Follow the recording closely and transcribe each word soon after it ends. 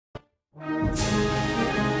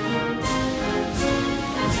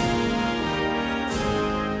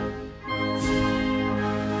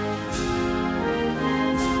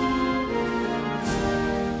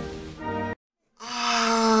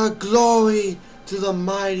Glory to the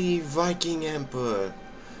mighty Viking Emperor,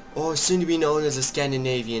 or soon to be known as the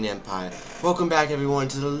Scandinavian Empire. Welcome back everyone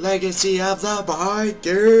to the legacy of the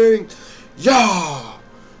Viking. Yeah!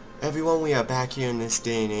 Everyone, we are back here in this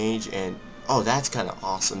day and age, and oh, that's kind of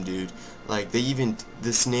awesome, dude. Like,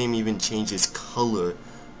 this name even changes color.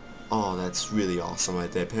 Oh, that's really awesome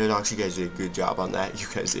right there. Paradox, you guys did a good job on that. You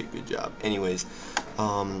guys did a good job. Anyways,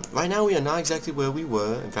 right now we are not exactly where we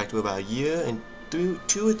were. In fact, we're about a year and 2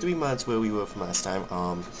 or 3 months where we were from last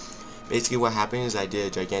time. Basically what happened is I did a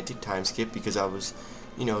gigantic time skip because I was,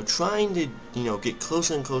 trying to, get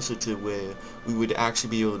closer and closer to where we would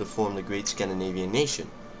actually be able to form the great Scandinavian nation.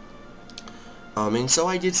 And so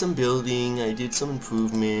I did some building, I did some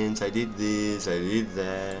improvements, I did this, I did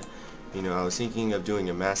that. I was thinking of doing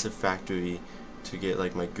a massive factory to get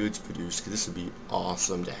like my goods produced, because this would be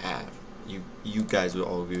awesome to have. You guys would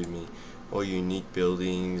all agree with me. Or unique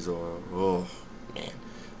buildings, or oh man,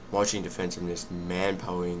 marching defensiveness,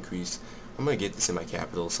 manpower increase. I'm gonna get this in my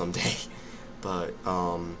capital someday. But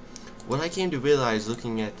what I came to realize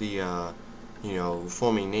looking at the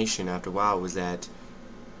forming nation after a while was that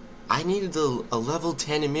I needed a level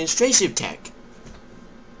 10 administrative tech.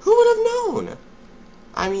 Who would have known?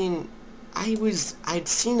 I mean, I'd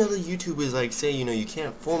seen other YouTubers like say, you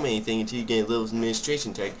can't form anything until you get a level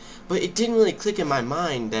administration tech, but it didn't really click in my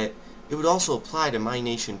mind that it would also apply to my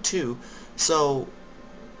nation too. So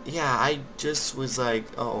yeah, I just was like,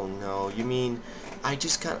 oh no, you mean I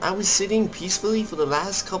was sitting peacefully for the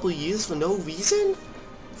last couple years for no reason?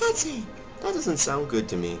 That's it. That doesn't sound good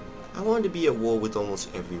to me. I wanted to be at war with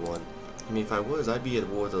almost everyone. I mean, if I was, I'd be at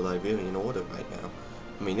war with the Liberian Order right now.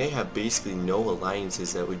 I mean, they have basically no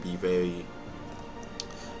alliances that would be very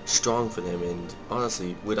strong for them, and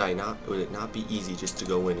honestly, would it not be easy just to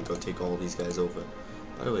go in and go take all these guys over?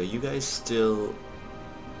 By the way, you guys still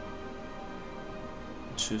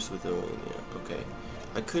truce with Owen, yeah, okay.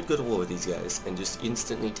 I could go to war with these guys and just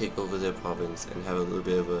instantly take over their province and have a little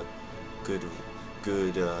bit of a good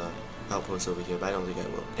outpost over here, but I don't think I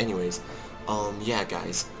will. Anyways, yeah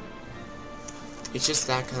guys, it's just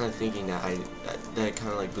that kind of thinking that that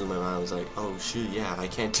kind of like blew my mind. I was like, oh shoot, yeah, I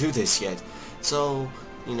can't do this yet. So,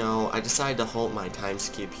 I decided to halt my time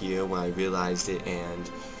skip here when I realized it,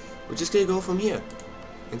 and we're just gonna go from here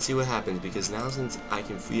and see what happens, because now since I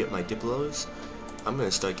can free up my Diplos, I'm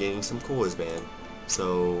gonna start getting some cores, man.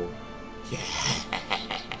 So, yeah.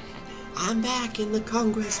 I'm back in the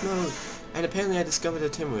Congress mode, and apparently I discovered the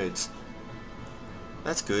Timurids.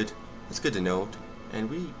 That's good. That's good to note. And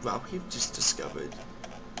we've just discovered.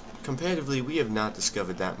 Comparatively, we have not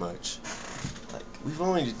discovered that much. Like, we've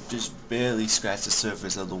only just barely scratched the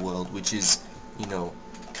surface of the world, which is,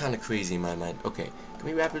 kind of crazy in my mind. Okay, can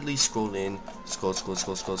we rapidly scroll in? Scroll.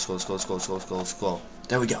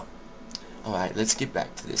 There we go. Alright, let's get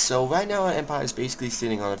back to this. So right now our empire is basically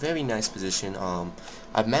sitting on a very nice position.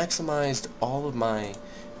 I've maximized all of my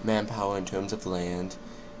manpower in terms of land,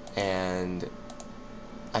 and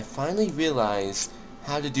I finally realized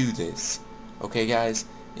how to do this. Okay guys,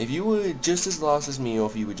 if you were just as lost as me, or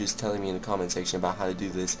if you were just telling me in the comment section about how to do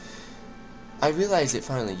this, I realized it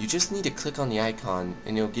finally. You just need to click on the icon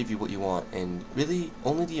and it'll give you what you want, and really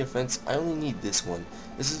only the offense. I only need this one.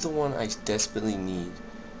 This is the one I desperately need.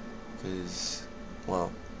 Because,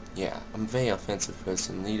 well, yeah, I'm a very offensive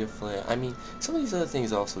person. Leader flare. I mean, some of these other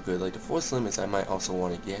things are also good. Like the force limits I might also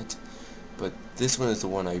want to get. But this one is the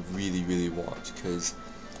one I really, really want. Because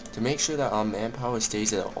to make sure that our manpower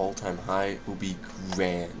stays at an all-time high will be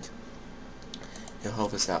grand. It'll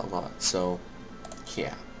help us out a lot. So,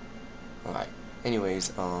 yeah. Alright.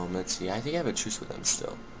 Anyways, let's see. I think I have a truce with them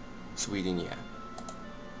still. Sweden, yeah.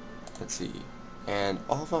 Let's see. And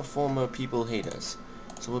all of our former people hate us.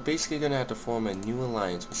 So we're basically gonna have to form a new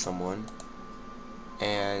alliance with someone,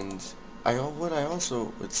 and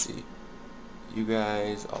let's see, you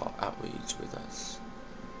guys are outraged with us.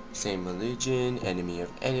 Same religion, enemy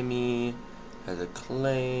of enemy, has a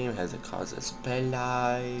claim, has a casus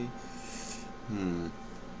belli.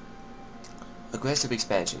 Aggressive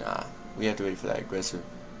expansion. We have to wait for that aggressive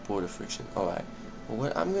border friction. Alright. Well,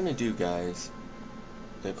 what I'm gonna do, guys,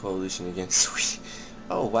 the coalition against Sweden.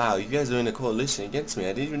 Oh wow, you guys are in a coalition against me.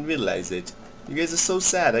 I didn't even realize it. You guys are so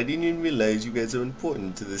sad. I didn't even realize you guys are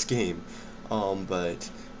important to this game. But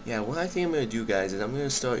yeah, what I think I'm going to do, guys, is I'm going to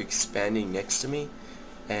start expanding next to me.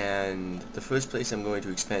 And the first place I'm going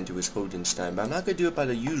to expand to is Hodenstein. But I'm not going to do it by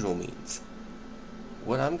the usual means.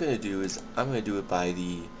 What I'm going to do is I'm going to do it by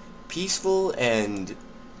the peaceful and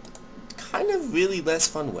kind of really less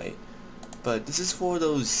fun way. But this is for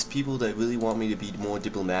those people that really want me to be more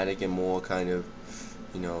diplomatic and more kind of,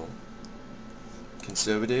 you know,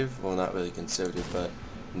 conservative. Well, not really conservative, but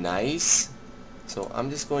nice. So I'm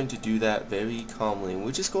just going to do that very calmly.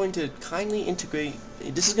 We're just going to kindly integrate.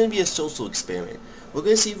 This is going to be a social experiment. We're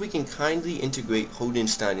going to see if we can kindly integrate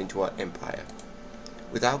Hodenstein into our empire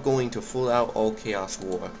without going to full out all chaos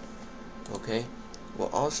war. Okay? Well,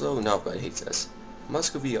 also, Novgorod hates us.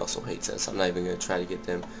 Muscovy also hates us. I'm not even going to try to get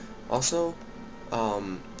them. Also, what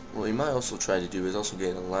we might also try to do is also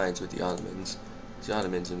get an alliance with the Ottomans. The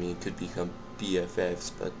Ottomans, I mean, could become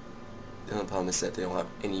BFFs, but the only problem is that they don't have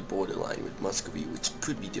any borderline with Muscovy, which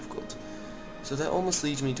could be difficult. So that almost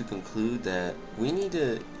leads me to conclude that we need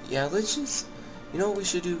to, yeah, let's just, you know what we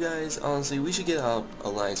should do, guys? Honestly, we should get our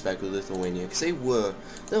alliance back with Lithuania, because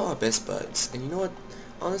they're our best buds. And you know what?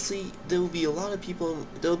 Honestly, there will be a lot of people,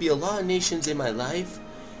 there will be a lot of nations in my life,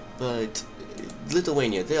 but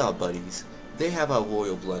Lithuania, they are buddies. They have our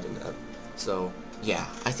royal blood in them. So, yeah,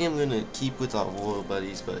 I think I'm going to keep with our royal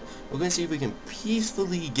buddies, but we're going to see if we can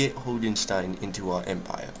peacefully get Hodenstein into our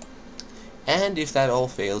empire. And if that all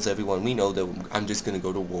fails, everyone, we know that I'm just going to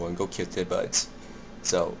go to war and go kick their butts.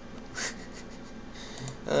 So,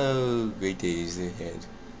 oh, great days ahead.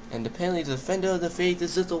 And apparently the defender of the faith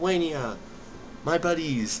is Lithuania. My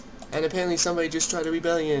buddies. And apparently somebody just tried a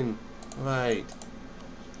rebellion. Right.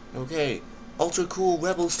 Okay. Ultra cool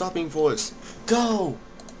rebel stopping force. Go!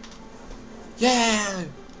 Yeah!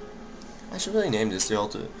 I should really name this the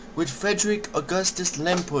Ultra. With Frederick Augustus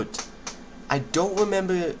Lemput. I don't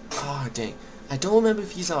remember... Oh, dang. I don't remember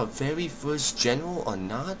if he's our very first general or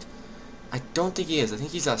not. I don't think he is. I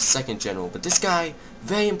think he's our second general. But this guy,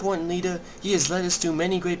 very important leader. He has led us through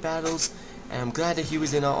many great battles. And I'm glad that he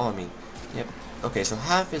was in our army. Yep. Okay, so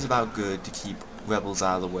half is about good to keep rebels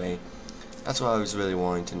out of the way. That's what I was really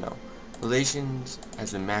wanting to know. Relations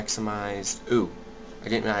has been maximized. Ooh, I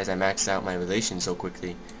didn't realize I maxed out my relations so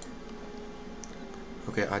quickly.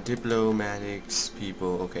 Okay, our diplomatics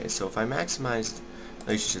people. Okay, so if I maximized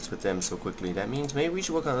relationships with them so quickly, that means maybe we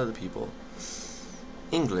should work on other people.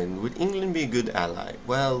 England. Would England be a good ally?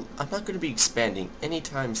 Well, I'm not going to be expanding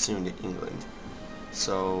anytime soon to England.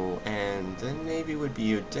 So, and then maybe would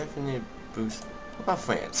be a definite boost. What about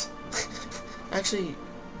France? Actually,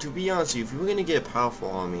 to be honest with you, if we were going to get a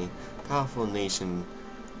powerful army, powerful nation,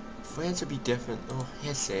 France would be different. Oh,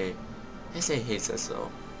 Hesse. Hesse hates us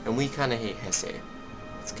though. And we kind of hate Hesse.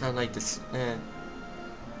 It's kind of like this,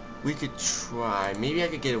 we could try. Maybe I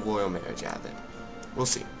could get a royal marriage out of it. We'll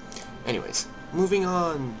see. Anyways, moving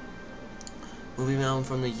on. Moving on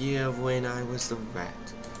from the year of when I was the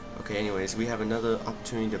rat. Okay, anyways, we have another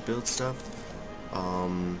opportunity to build stuff.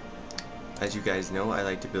 As you guys know, I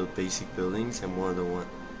like to build basic buildings, and one of the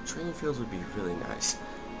training fields would be really nice.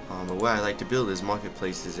 But what I like to build is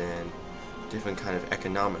marketplaces and different kind of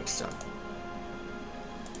economic stuff.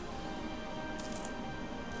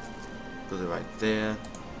 Build it right there.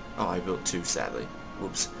 Oh, I built two, sadly.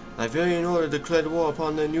 Whoops. Liverian order declared war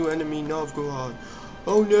upon the new enemy Novgorod.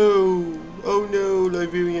 Oh no! Oh no,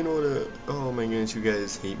 Liverian order! Oh my goodness, you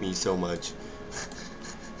guys hate me so much.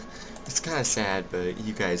 It's kind of sad, but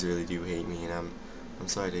you guys really do hate me, and I'm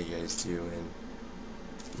sorry that you guys do.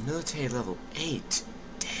 And military level 8.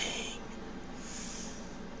 Dang.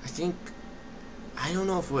 I don't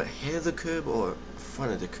know if we're ahead of the curve or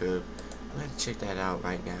front of the curve. I'm gonna check that out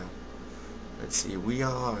right now. Let's see, we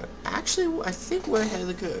are actually, I think we're ahead of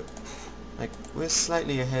the curve. Like, we're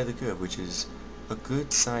slightly ahead of the curve, which is a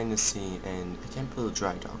good sign to see. And I can't build a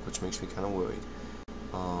dry dock, which makes me kind of worried.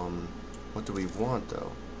 What do we want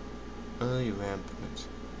though? Early rampant,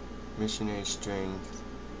 missionary strength.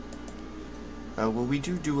 Well, we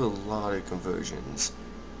do a lot of conversions.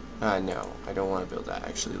 No, I don't want to build that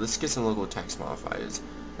actually. Let's get some local tax modifiers.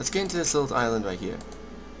 Let's get into this little island right here.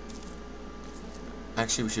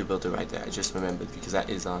 Actually, we should build it right there. I just remembered because that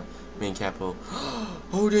is our main capital.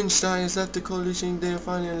 Hodenstein has left the coalition. They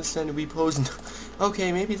finally understand that we pose.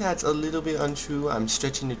 Okay, maybe that's a little bit untrue. I'm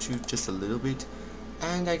stretching the truth just a little bit.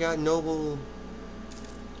 And I got noble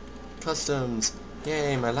customs.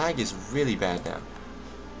 Yay, my lag is really bad now.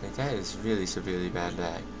 Like, that is really severely bad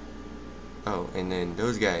lag. Oh, and then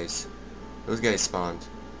those guys spawned.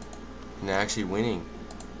 And they're actually winning.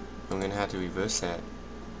 I'm gonna have to reverse that.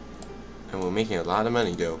 And we're making a lot of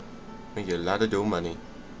money though. Making a lot of dough money.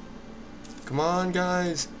 Come on,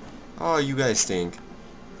 guys. Oh, you guys stink.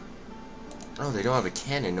 Oh, they don't have a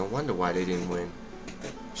cannon. No wonder why they didn't win.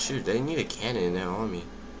 Shoot, they need a cannon in their army.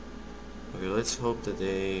 Okay, let's hope that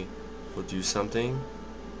they will do something.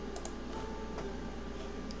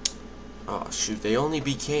 Oh shoot, they only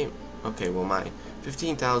became... Okay, well my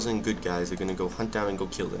 15,000 good guys are gonna go hunt down and go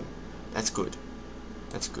kill them. That's good.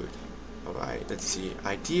 That's good. Alright, let's see.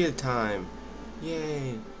 Idea time.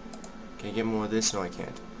 Yay. Can I get more of this? No, I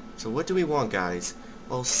can't. So what do we want, guys?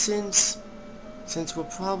 Well, since we're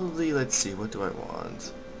probably, let's see, what do I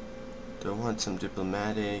want? Do I want some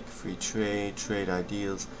diplomatic, free trade, trade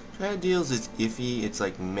ideals? Trade ideals is iffy. It's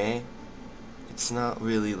like meh. It's not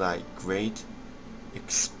really like great.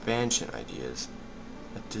 Expansion ideas.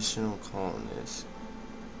 Additional colonists.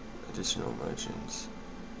 Additional merchants.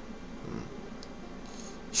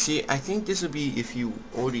 See, I think this would be if you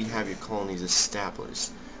already have your colonies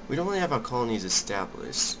established. We don't really have our colonies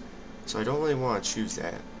established, so I don't really want to choose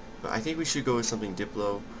that. But I think we should go with something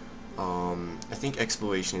Diplo. I think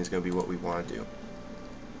exploration is going to be what we want to do.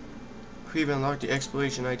 We've unlocked the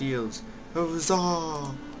exploration ideals.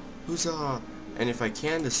 Huzzah! Huzzah! And if I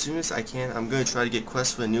can, as soon as I can, I'm going to try to get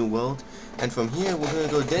quests for a new world. And from here, we're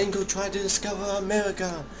going to go try to discover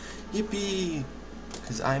America. Yippee!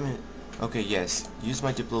 Because I'm in... Okay, yes. Use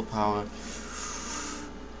my Diplo power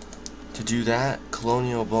to do that.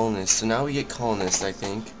 Colonial bonus. So now we get colonists, I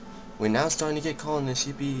think. We're now starting to get colonists.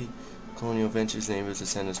 Yippee! Colonial ventures, neighbors,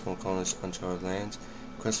 descendants, more colonists, uncharted lands.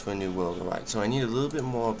 Quest for a new world. Alright, so I need a little bit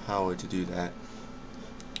more power to do that.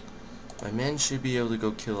 My men should be able to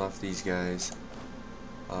go kill off these guys.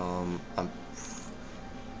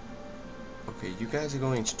 Okay, you guys are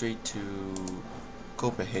going straight to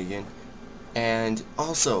Copenhagen. And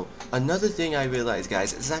also, another thing I realized,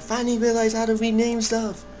 guys, is I finally realized how to rename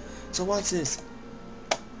stuff. So watch this.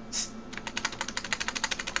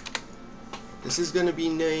 This is gonna be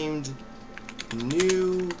named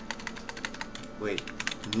New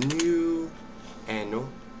Anno.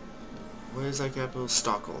 Where is that capital?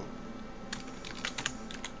 Stockholm.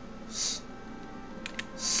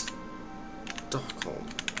 Stockholm.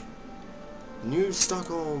 New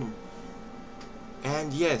Stockholm.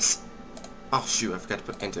 And yes. Oh shoot, I forgot to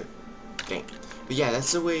put enter. Dang. But yeah,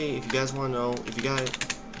 that's the way. If you guys want to know, if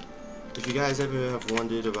you guys ever have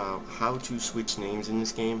wondered about how to switch names in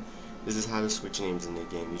this game, this is how to switch names in the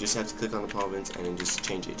game. You just have to click on the province and then just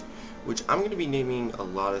change it. Which I'm going to be naming a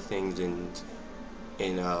lot of things in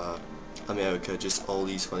America, just all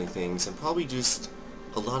these funny things, and probably just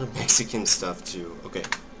a lot of Mexican stuff too. Okay,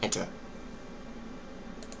 enter.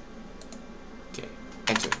 Okay,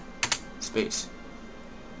 enter. Space.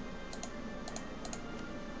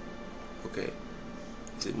 Okay,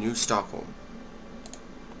 is it New Stockholm?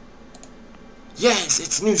 Yes,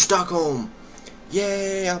 it's New Stockholm!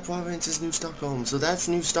 Yay, our province is New Stockholm. So that's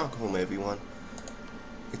New Stockholm, everyone.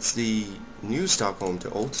 It's the New Stockholm to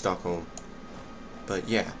Old Stockholm. But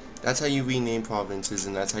yeah, that's how you rename provinces,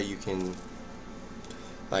 and that's how you can,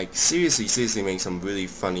 like, seriously make some really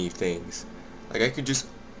funny things. Like, I could just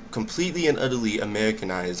completely and utterly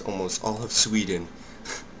Americanize almost all of Sweden.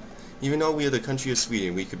 Even though we are the country of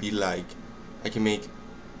Sweden, we could be like, I can make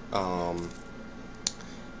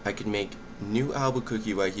New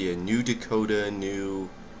Albuquerque right here, New Dakota, New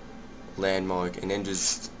Landmark, and then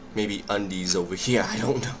just maybe Undies over here, I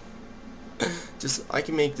don't know. Just, I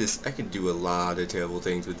can make this, I could do a lot of terrible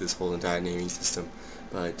things with this whole entire naming system,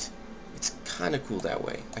 but it's kind of cool that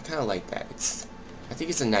way. I kind of like that. I think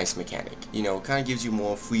it's a nice mechanic, you know, it kind of gives you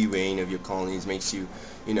more free reign of your colonies, makes you,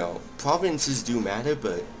 you know, provinces do matter,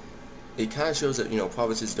 but it kind of shows that, you know,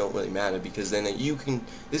 provinces don't really matter, because then you can,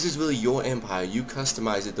 this is really your empire, you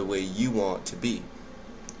customize it the way you want to be.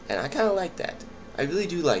 And I kind of like that. I really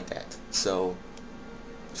do like that. So,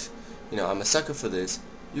 you know, I'm a sucker for this.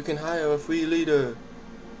 You can hire a free leader.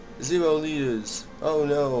 0 leaders. Oh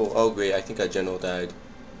no. Oh great, I think our general died.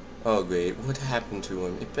 Oh great, what happened to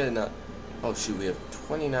him? It better not. Oh shoot, we have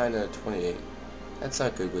 29 out of 28. That's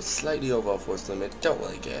not good. We're slightly over our force limit. Don't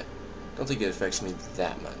really care. Don't think it affects me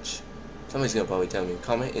that much. Somebody's gonna probably tell me in a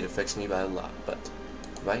comment it affects me by a lot, but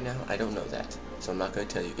right now I don't know that, so I'm not gonna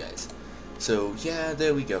tell you guys. So yeah,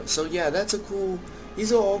 there we go. So yeah, that's a cool,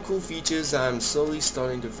 these are all cool features I'm slowly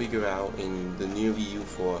starting to figure out in the new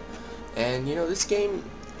EU4. And you know, this game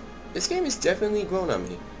has definitely grown on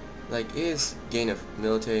me. Like, it is gain a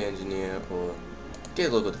military engineer or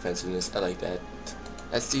get local defensiveness. I like that.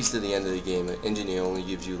 That stays to the end of the game. An engineer only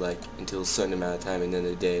gives you like until a certain amount of time and then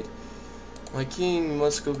they're dead. My king,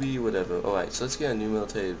 Muscovy, whatever. Alright, so let's get a new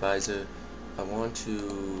military advisor. I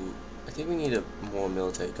think we need a more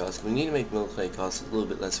military cost. We need to make military costs a little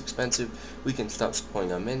bit less expensive. We can stop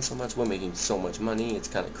supporting our men so much. We're making so much money. It's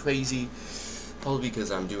kind of crazy. Probably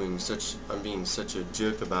because I'm being such a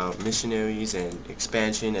jerk about missionaries and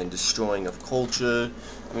expansion and destroying of culture.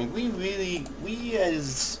 I mean, we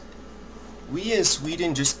as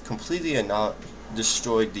Sweden just completely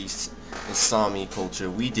destroyed the the Sami culture.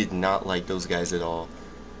 We did not like those guys at all.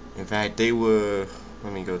 In fact, they were...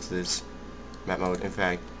 Let me go to this map mode. In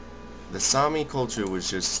fact, the Sami culture was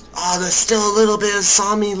just... Oh, there's still a little bit of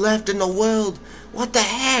Sami left in the world. What the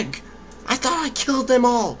heck? I thought I killed them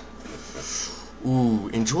all. Ooh,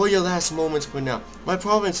 enjoy your last moments for now. My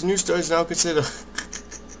province, New Star, is now considered...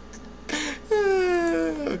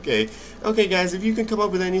 Okay. Okay, guys, if you can come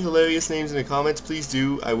up with any hilarious names in the comments, please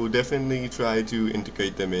do. I will definitely try to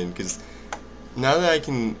integrate them in, because now that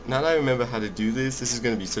I remember how to do this, this is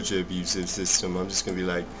going to be such an abusive system. I'm just going to be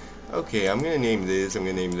like, okay, I'm going to name this, I'm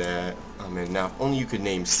going to name that. Oh man, now if only you could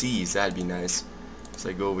name C's, that'd be nice. So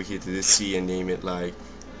I go over here to this C and name it like,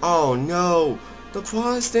 oh no, the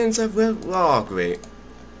Protestants have, oh great.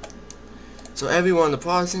 So everyone, the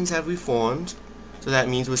Protestants have reformed. So that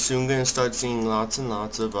means we're soon going to start seeing lots and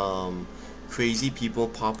lots of crazy people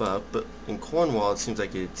pop up. But in Cornwall, it seems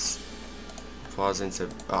like it's Protestants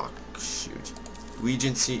have... Oh, shoot.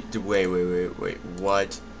 Regency... Wait.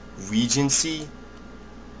 What? Regency?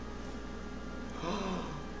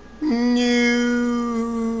 No!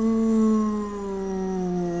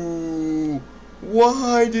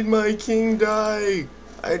 Why did my king die?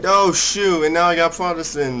 Oh, shoot. And now I got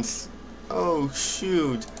Protestants. Oh,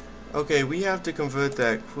 shoot. Okay, we have to convert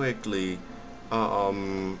that quickly.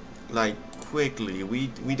 Like, quickly.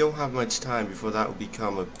 We don't have much time before that will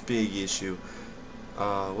become a big issue.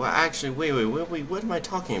 Well, actually, wait, what am I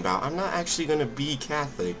talking about? I'm not actually gonna be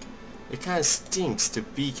Catholic. It kinda stinks to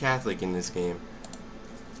be Catholic in this game.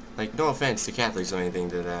 Like, no offense to Catholics or anything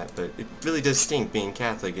to that, but it really does stink being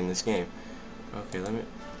Catholic in this game. Okay, let me...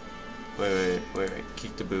 Wait,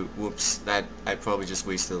 kick the boot. Whoops, that, I probably just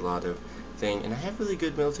wasted a lot of... And I have really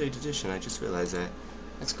good military tradition. I just realized that.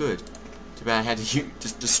 That's good. Too bad I had to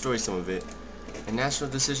just destroy some of it. And national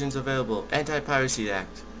decisions available. Anti-Piracy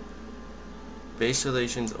Act. Base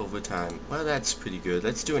relations over time. Well, that's pretty good.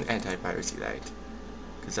 Let's do an Anti-Piracy Act.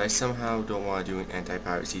 Because I somehow don't want to do an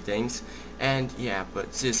anti-piracy things. And yeah,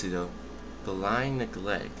 but seriously though, the line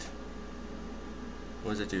neglect.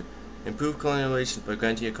 What does it do? Improve colonial relations by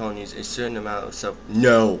granting your colonies a certain amount of self.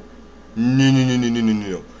 No.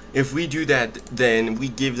 No. If we do that, then we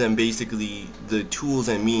give them basically the tools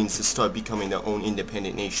and means to start becoming their own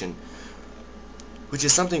independent nation. Which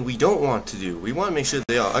is something we don't want to do. We want to make sure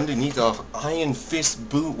they are underneath our iron fist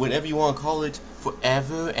boot, whatever you want to call it,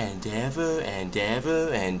 forever and ever and ever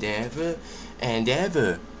and ever and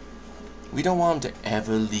ever. We don't want them to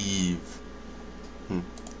ever leave.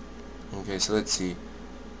 Okay, so let's see.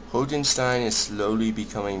 Hodenstein is slowly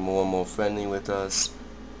becoming more and more friendly with us.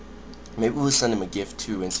 Maybe we'll send him a gift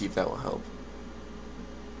too and see if that will help.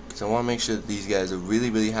 Because I want to make sure that these guys are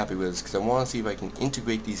really happy with us. Because I want to see if I can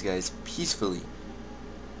integrate these guys peacefully.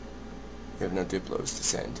 We have no diplos to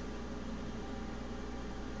send.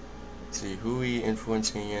 Let's see, who are we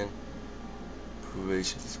influencing again? Improve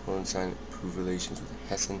relations with Hohenstein. Improve relations with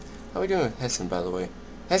Hessen. How are we doing with Hessen, by the way?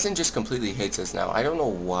 Hessen just completely hates us now. I don't know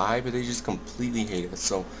why, but they just completely hate us.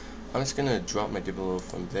 So I'm just going to drop my diplo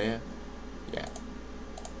from there. Yeah.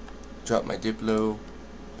 Drop my diplo,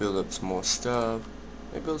 build up some more stuff,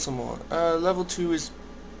 maybe build some more. Level 2 is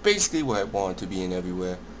basically where I want to be in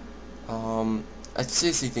everywhere. I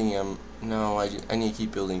seriously think no, I need to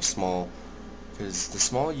keep building small, because the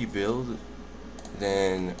smaller you build,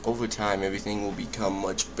 then over time everything will become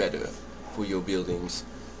much better for your buildings.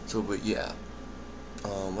 So, but yeah.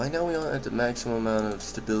 Right now we are at the maximum amount of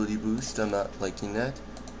stability boost. I'm not liking that.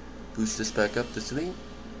 Boost this back up to 3.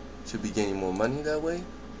 Should be gaining more money that way.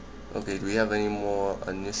 Okay, do we have any more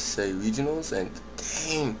unnecessary regionals? And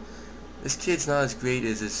dang, this kid's not as great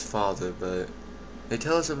as his father, but they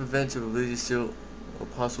tell us of events of religious still or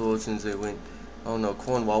possible since they went. Oh no,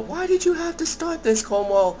 Cornwall. Why did you have to start this,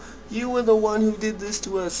 Cornwall? You were the one who did this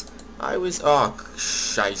to us. I was. Oh,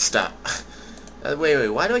 stop. Wait,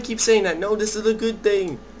 why do I keep saying that? No, this is a good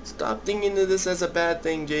thing. Stop thinking of this as a bad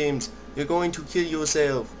thing, James. You're going to kill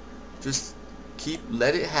yourself. Just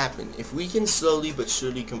let it happen. If we can slowly but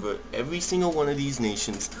surely convert every single one of these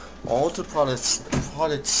nations all to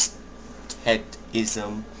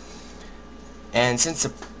Protestantism, and since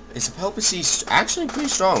the papacy is actually pretty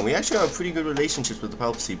strong, we actually have pretty good relationships with the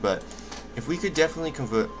papacy, but if we could definitely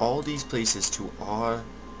convert all these places to our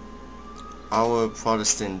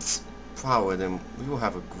Protestant power, then we will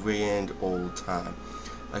have a grand old time.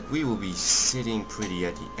 Like, we will be sitting pretty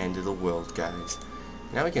at the end of the world, guys.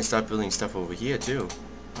 Now we can start building stuff over here too.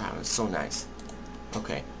 Wow, it's so nice.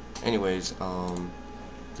 Okay. Anyways,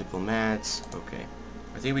 diplomats. Okay.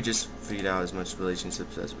 I think we just figured out as much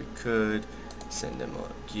relationships as we could. Send them a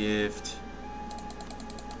gift.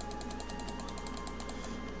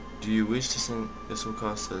 Do you wish to send? This will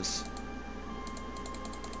cost us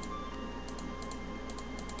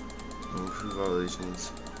Improve our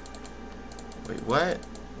relations. Wait, what?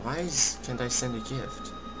 Can't I send a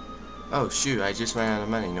gift? Oh shoot, I just ran out of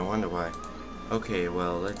money, no wonder why. Okay,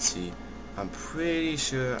 well, let's see. I'm pretty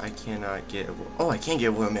sure I cannot get a... Oh, I can get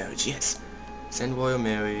a royal marriage, yes! Send royal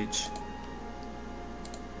marriage.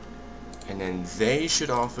 And then they should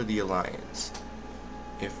offer the alliance.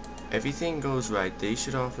 If everything goes right, they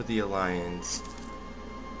should offer the alliance.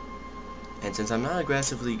 And since I'm not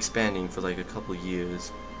aggressively expanding for like a couple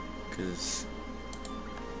years, because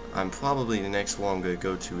I'm probably the next war I'm going to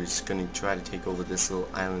go to is going to try to take over this little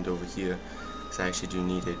island over here, because I actually do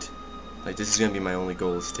need it. Like, this is going to be my only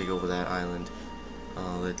goal, is to take over that island.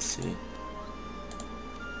 Let's see.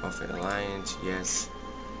 Offer an alliance, yes.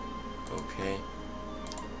 Okay.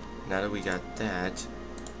 Now that we got that,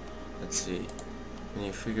 let's see. I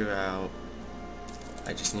need to figure out...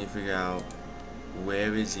 I just need to figure out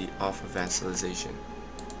where is the offer vassalization.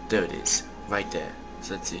 There it is. Right there.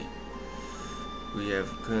 So let's see. We have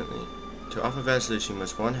currently... To offer vassalization, you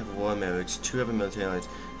must 1. Have a royal marriage, 2. Have a military alliance,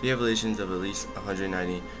 3. Have relations of at least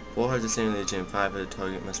 190, 4. Have the same religion, and 5. The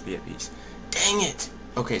target must be at peace. Dang it!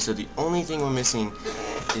 Okay, so the only thing we're missing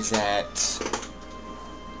is that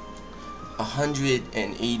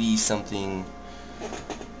 180 something.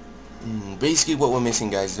 Basically what we're missing,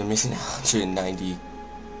 guys, is we're missing 190.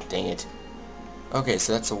 Dang it. Okay,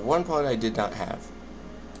 so that's the one part I did not have.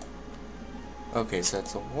 Okay, so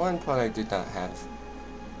that's the one part I did not have.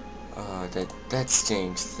 That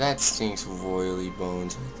stinks. That stinks royally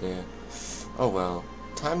bones right there. Oh well.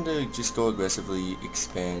 Time to just go aggressively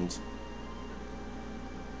expand.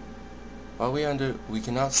 Are we under... We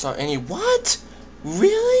cannot start any... What?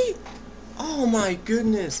 Really? Oh my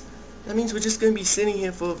goodness. That means we're just going to be sitting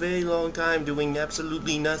here for a very long time doing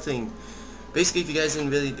absolutely nothing. Basically, if you guys didn't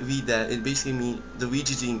really read that, it basically means the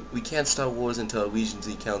Regency... We can't start wars until our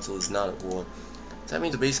Regency Council is not at war. So that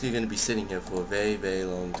means we're basically going to be sitting here for a very, very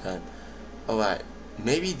long time. Alright.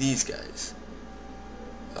 Maybe these guys.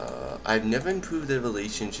 I've never improved their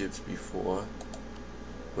relationships before.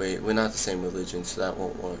 Wait, we're not the same religion, so that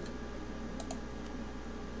won't work.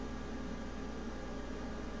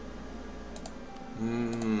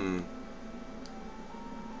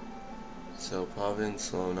 So,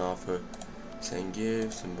 province, loan offer, send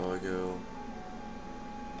gifts, embargo.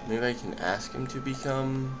 Maybe I can ask him to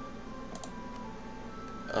become,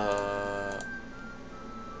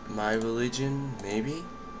 my religion, maybe?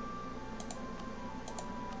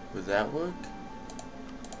 Would that work?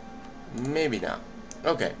 Maybe not.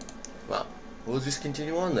 Okay. Well, we'll just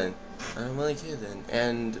continue on then. I don't really care then.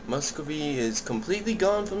 And Muscovy is completely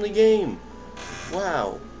gone from the game.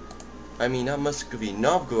 Wow. I mean, not Muscovy,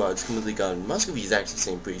 Novgorod's completely gone. Muscovy is actually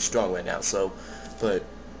staying pretty strong right now, so... But,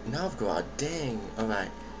 Novgorod, dang.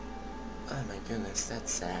 Alright. Oh my goodness,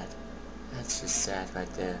 that's sad. That's just sad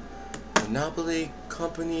right there. Monopoly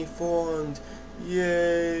company formed.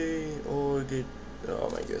 Yay. Or get...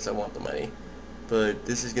 Oh my goodness, I want the money. But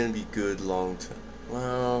this is gonna be good long term.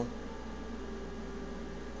 Well...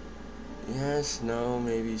 Yes, no,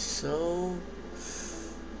 maybe so.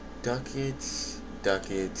 Ducats.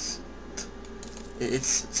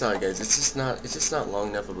 It's sorry guys, it's just not long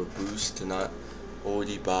enough of a boost to not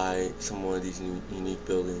already buy some more of these unique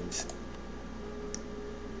buildings.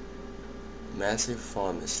 Massive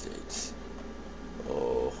farm estates.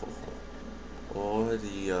 Oh, or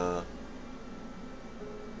the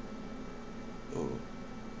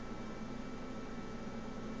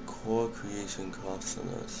core creation costs on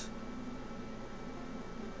us.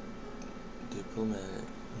 Diplomatic.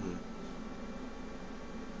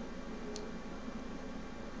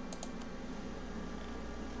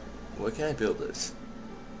 Where can I build this?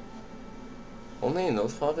 Only in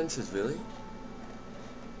those provinces, really?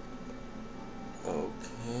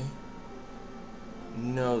 Okay.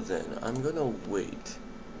 No then, I'm gonna wait.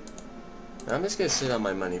 I'm just gonna sit on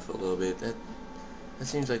my money for a little bit. That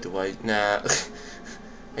seems like the right... Nah.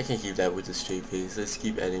 I can't keep that with a straight pace. Let's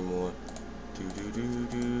keep adding more.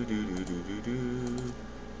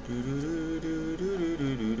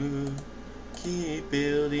 Keep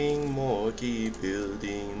building more, keep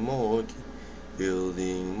building more, keep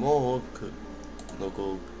building more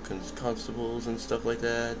local constables and stuff like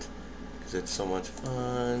that, because it's so much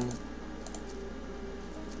fun.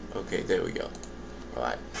 Okay, there we go.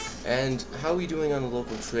 Alright, and how are we doing on the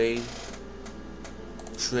local trade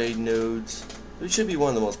nodes? We should be one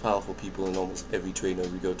of the most powerful people in almost every trade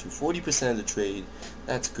node we go to. 40% of the trade,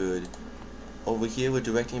 that's good. Over here we're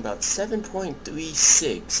directing about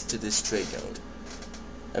 7.36 to this trade node.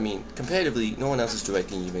 I mean, comparatively, no one else is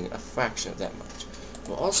directing even a fraction of that much.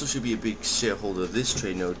 We also should be a big shareholder of this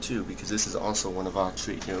trade node too, because this is also one of our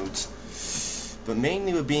trade nodes. but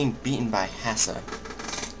mainly we're being beaten by Hassa,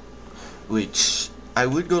 which I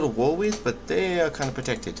would go to war with, but they are kind of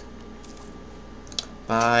protected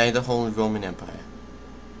by the Holy Roman Empire.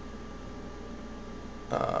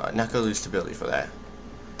 Not gonna lose stability for that.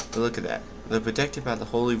 But look at that. They're protected by the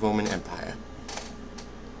Holy Roman Empire.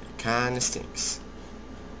 It kinda stinks.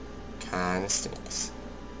 Kinda stinks.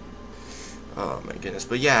 Oh my goodness.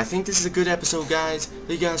 But yeah, I think this is a good episode, guys.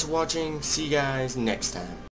 Thank you guys for watching. See you guys next time.